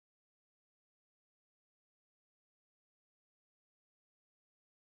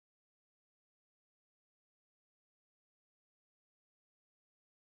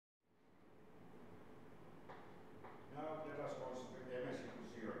Now let us consider MS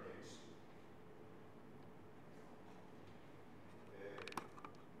equals 0 case. The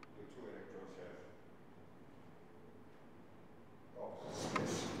two electrons have opposite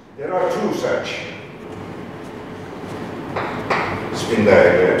spins. There are two such spin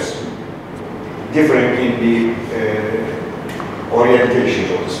diagrams, different in the orientation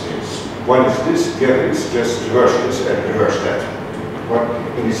of the spins. One is this, the other is just reverse this and reverse that, but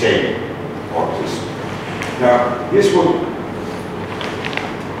in the same orbits. Now, this will,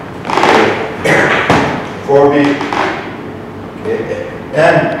 for the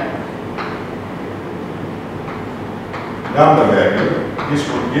n lambda value, this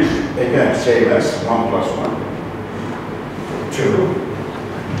will give, again, same as 1 plus 1, 2.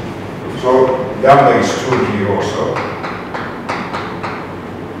 So, lambda is 2 here also.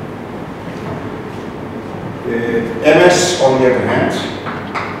 MS, on the other hand,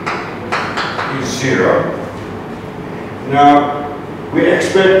 is 0. Now, we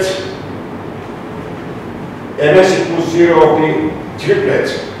expect MS equals 0 of the triplet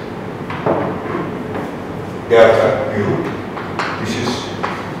delta U. This is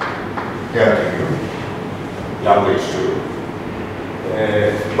delta U. Lambda is 2.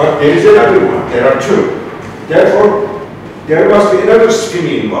 But there is another one. There are two. Therefore, there must be another spin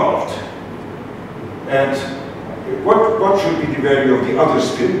involved. And what should be the value of the other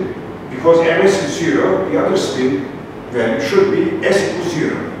spin? Because MS is 0, the other spin value should be S equals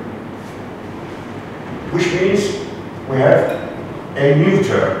 0. Which means we have a new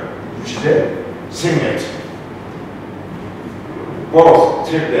term, which is a singlet. Both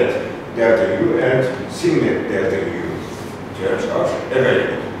triplet delta U and singlet delta U terms are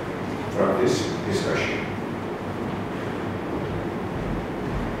available from this discussion.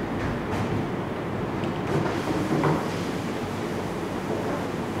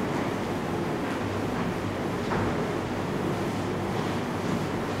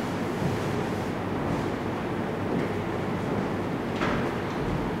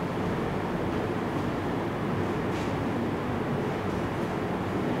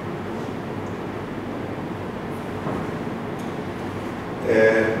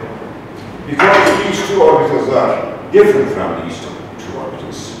 Because these two orbitals are different from these two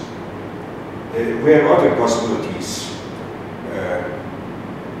orbitals, we have other possibilities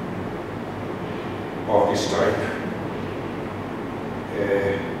of this type.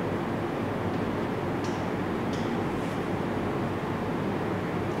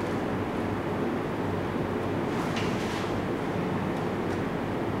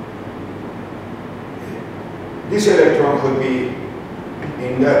 This electron could be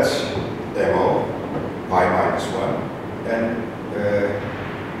in that MO, pi minus 1, and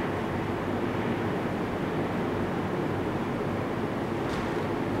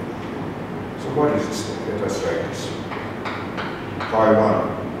so what is this thing? Let us write this. Pi 1,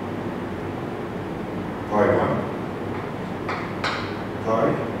 pi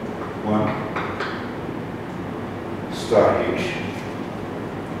 1 star H.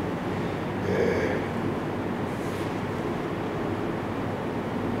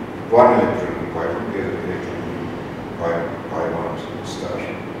 One electron in pi 1, the other electron in pi 1 star.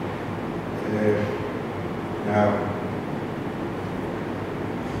 Now,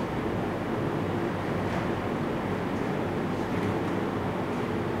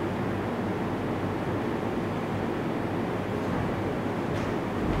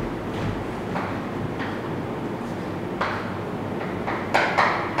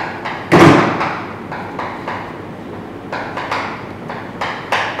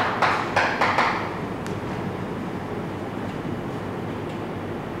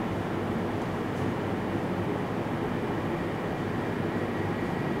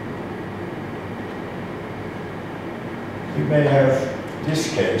 we may have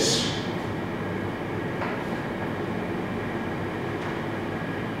this case.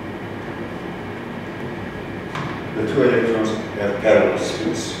 The two electrons have parallel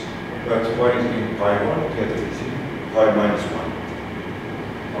spins, but one is in pi 1, the other is in pi minus 1.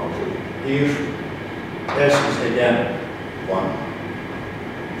 Okay. Here, S is again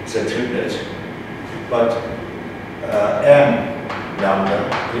 1. It's a triplet, but M lambda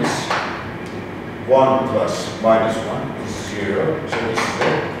is 1 plus minus 1 is 0, so this is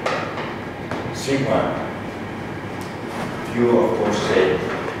the sigma. You, of course, say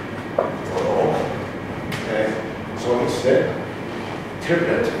for all. So it's the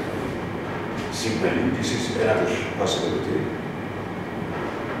triplet sigma U. This is another possibility.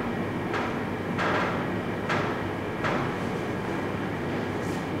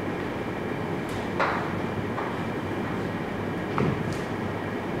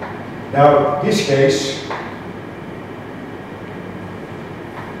 Now, Now, this case,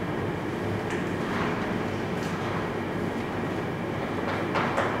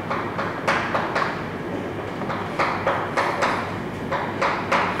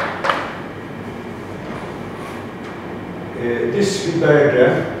 this spin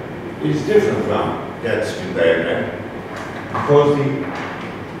diagram is different from that spin diagram because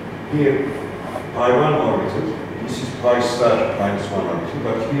here pi 1 orbital, this is pi star minus 1 orbital,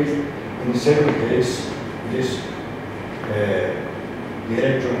 but here in the second case, this the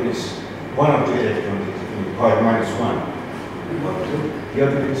electron is one of the electrons in pi minus 1 orbital, the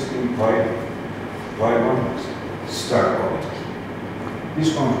other is in pi 1 star orbital.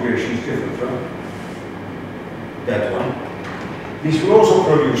 This configuration is different from that one. This will also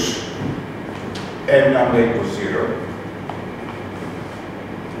produce m lambda equals 0.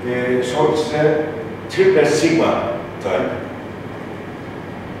 So it's a triplet sigma type.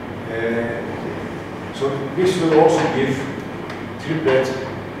 So this will also give triplet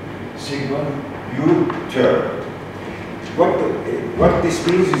sigma u term. What this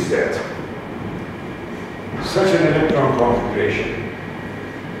means is that such an electron configuration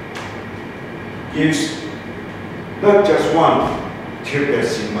gives not just one triplet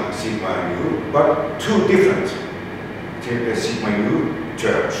sigma u, but two different triplet sigma u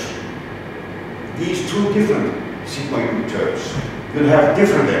terms. These two different sigma u terms will have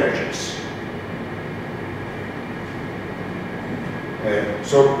different energies.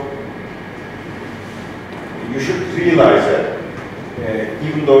 So you should realize that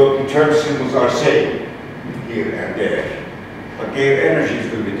even though the term symbols are same here and there, but their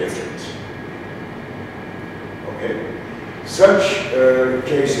energies will be different. Okay? Such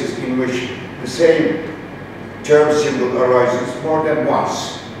cases in which the same term symbol arises more than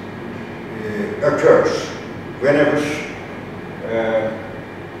once occurs whenever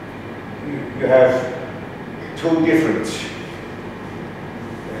you have two different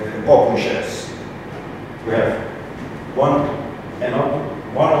open shells. We have one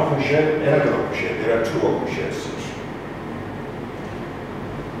open shell, another open shell. There are two open shells.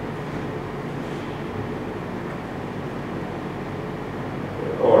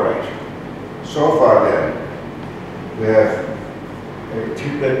 All right. So far then, we have a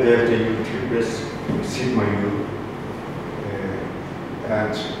triplet delta u, triplet sigma u,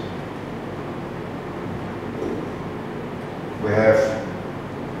 and we have,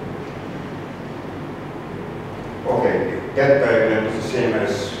 okay, that diagram is the same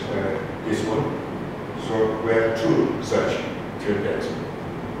as this one. So we have two such triplet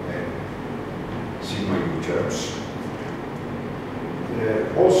sigma u terms.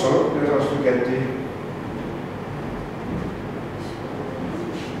 Also, let us look at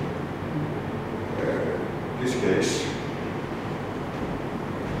this case.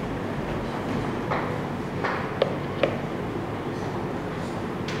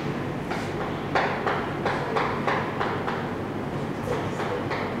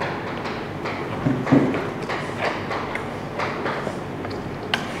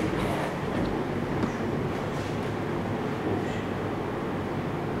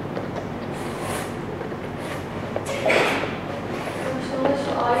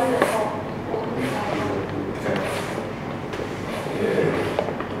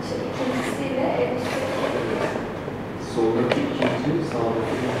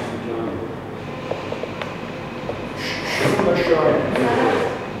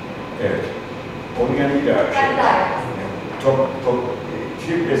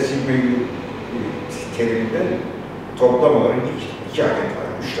 Toplam olarak iki adet var,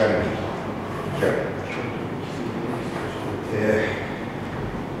 3 tane değil. 2 adet var.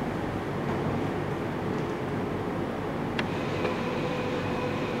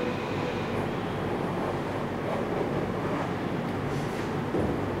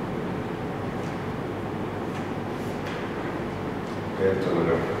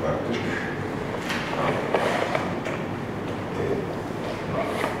 Deltalara baktık.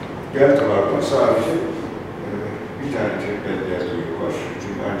 Deltalarda sadece bir tane triplet delta u var.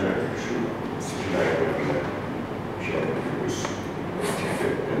 Çünkü ancak şu spinal yapımında şey yapıyoruz.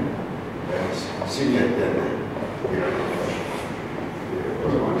 Tripletten ve sinyetlerle bir arada var.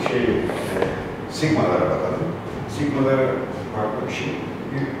 O zaman sigmalara bakalım. Sigmalara farklı bir şey.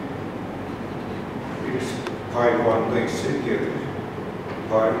 Birisi pi 1'da ise diğeri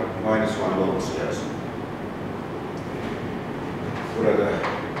pi minus 1'da olması lazım. Burada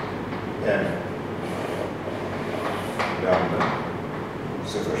m lambda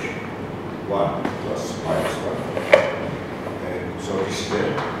 0, 1 plus minus 1. So this is the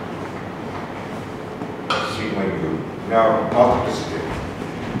sigma u. Now multiplicity.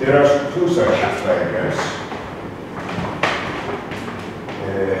 There are two such diagrams.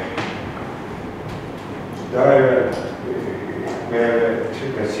 Diagram where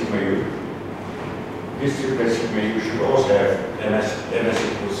triplet sigma u. This triplet sigma u should also have ms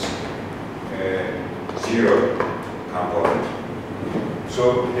equals 0 component. So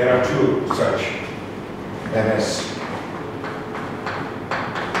there are two such ms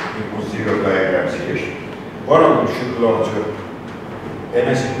equals 0 diagrams here. One of them should belong to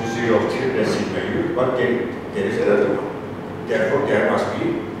ms equals 0 of triplet sigma u, but there is another one. Therefore, there must be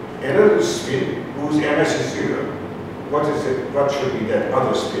another spin whose ms is 0. What is it? What should be that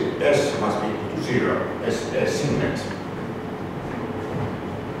other spin? S must be equal to 0 as singlet.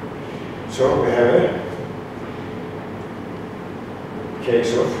 So we have a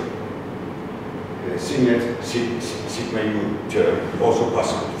case of singlet sigma u term, also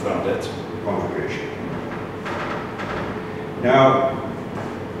possible from that configuration. Now,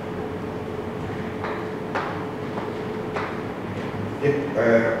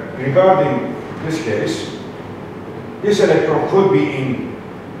 regarding this case, this electron could be in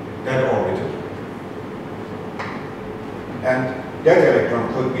that orbital, and that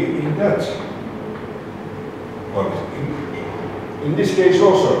electron could be in that orbital. In this case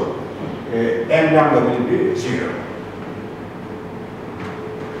also, m lambda will be 0.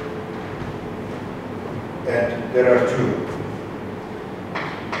 And there are two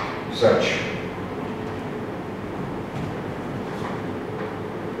such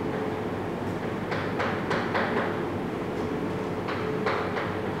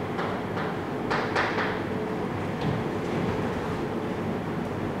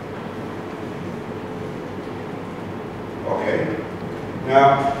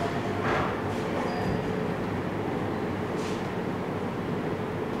now,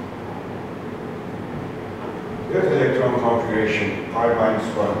 that electron configuration pi minus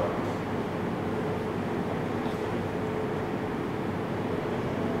 1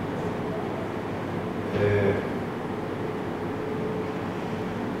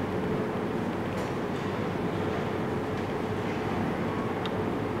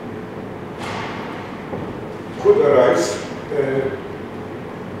 could arise.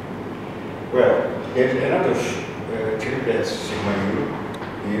 Well, there's another triplet sigma u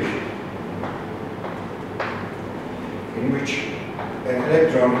here, in which an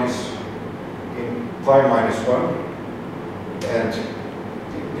electron is in pi minus 1, and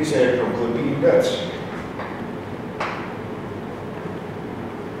this electron could be in that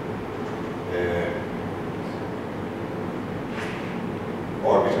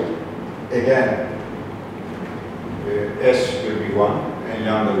orbital. Again, S will be 1 and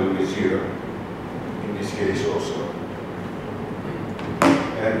lambda will be 0 in this case also.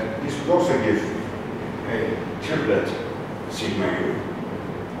 And this would also give a triplet sigma u.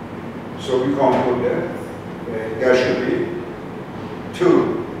 So we conclude that there should be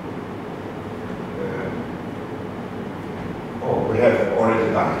two. We have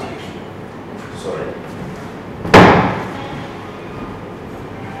already done it here. Sorry.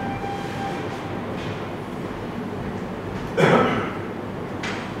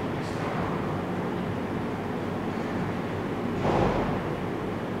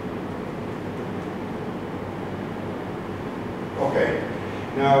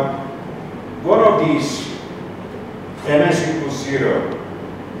 Now, one of these ms equals 0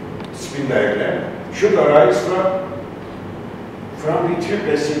 spin diagram should arise from the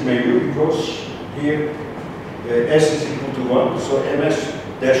triplet sigma u, because here s is equal to 1, so ms,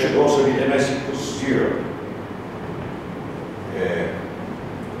 there should also be ms equals 0.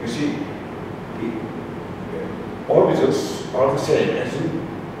 You see, the orbitals are the same as in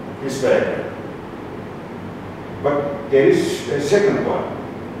this diagram. But there is a second one,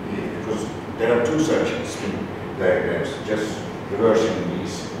 because there are two such spin diagrams, just reversing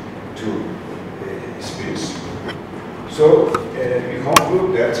these two spins. So we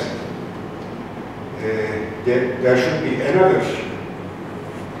conclude that there should be another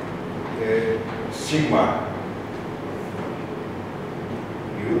sigma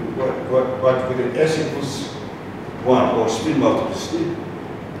u, but with an s equals 1 or spin multiplicity,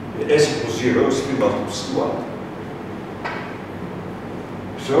 s equals 0, spin multiplicity 1.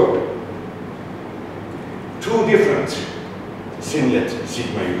 So, two different singlet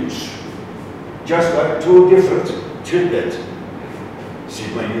sigma u's, just like two different triplet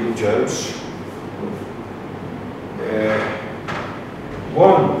sigma u terms.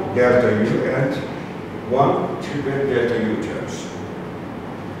 One delta u and one triplet delta u terms.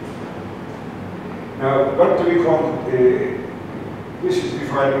 Now, what do we call? This is the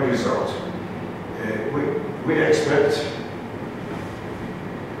final result. We expect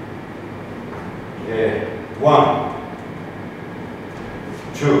 1,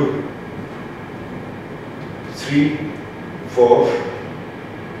 2, 3, 4,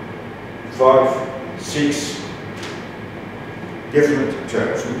 5, 6 different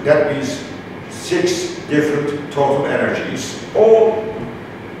terms. That means 6 different total energies, all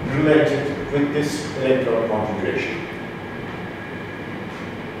related with this electron configuration.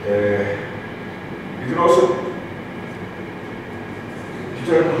 You can also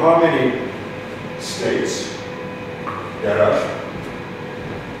determine how many states there are.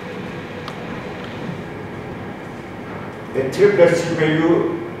 A triplet sigma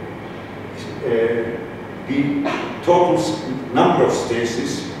U, the total number of states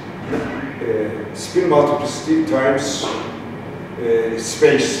is spin multiplicity times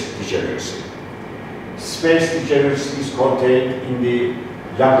space degeneracy. Space degeneracy is contained in the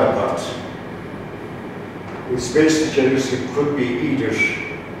lambda part. The space degeneracy could be either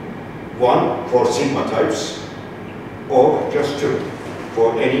 1 for sigma types or just 2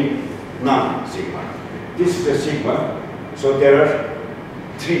 for any non-sigma. This is a sigma, so there are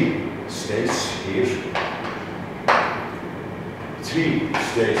 3 states here, 3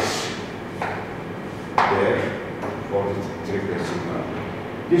 states there for the triplet sigma.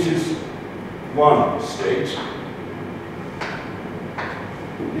 This is 1 state.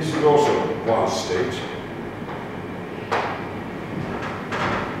 This is also 1 state.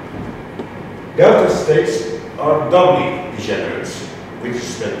 Delta states are doubly degenerate with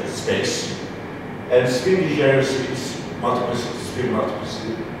respect to space, and spin degeneracy is multiplicity, spin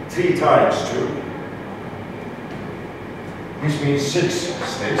multiplicity, 3 times 2. This means 6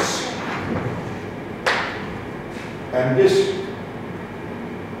 states. And this,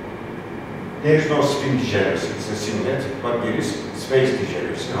 there is no spin degeneracy, it's a singlet, but there is space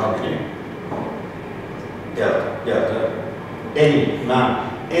degeneracy. How many? Delta,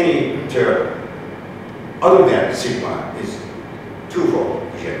 any term other than sigma is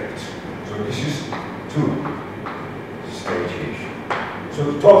 2-fold degenerate. So this is 2 states here.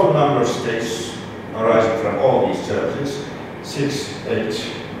 So the total number of states arising from all these terms is 6,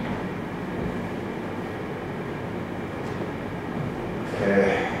 8,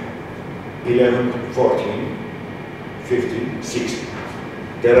 11, 14, 15, 16.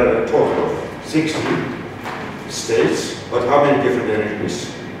 There are a total of 16 states, but how many different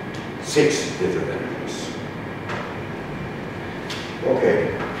energies? 6 different energies. Okay.